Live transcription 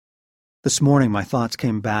This morning, my thoughts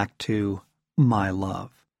came back to my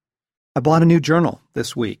love. I bought a new journal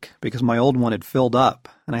this week because my old one had filled up,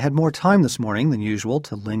 and I had more time this morning than usual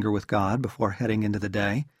to linger with God before heading into the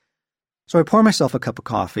day. So I pour myself a cup of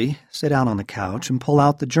coffee, sit down on the couch, and pull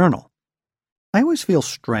out the journal. I always feel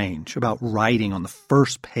strange about writing on the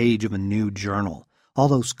first page of a new journal. All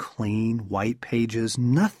those clean, white pages,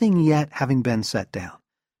 nothing yet having been set down.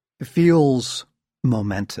 It feels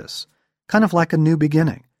momentous, kind of like a new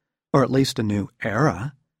beginning, or at least a new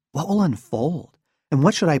era. What will unfold? And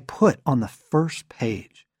what should I put on the first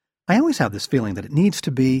page? I always have this feeling that it needs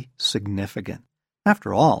to be significant.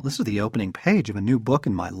 After all, this is the opening page of a new book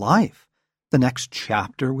in my life, the next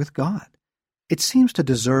chapter with God. It seems to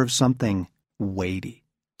deserve something weighty,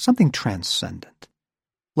 something transcendent.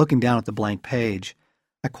 Looking down at the blank page,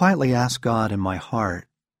 I quietly ask God in my heart,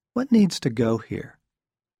 what needs to go here?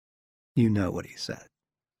 You know what he said.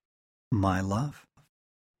 My love.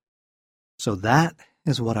 So that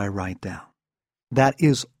is what I write down. That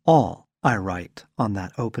is all I write on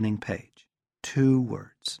that opening page. 2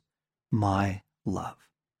 words. My love.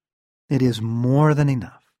 It is more than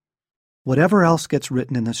enough. Whatever else gets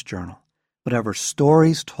written in this journal, whatever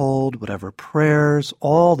stories told, whatever prayers,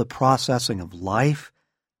 all the processing of life,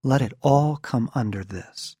 let it all come under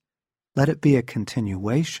this. Let it be a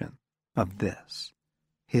continuation of this,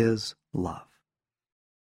 his love.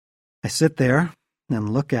 I sit there and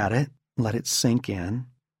look at it, let it sink in.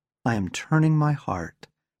 I am turning my heart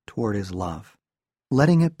toward his love,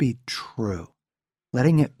 letting it be true,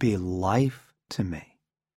 letting it be life to me.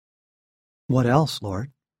 What else,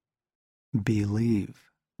 Lord?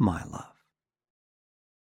 Believe my love.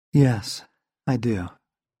 Yes, I do.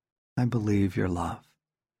 I believe your love.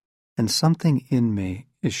 And something in me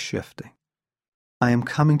is shifting. I am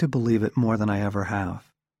coming to believe it more than I ever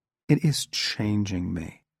have. It is changing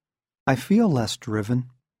me. I feel less driven,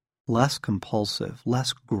 less compulsive,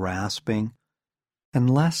 less grasping, and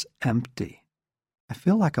less empty. I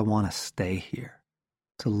feel like I want to stay here,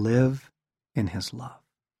 to live in his love.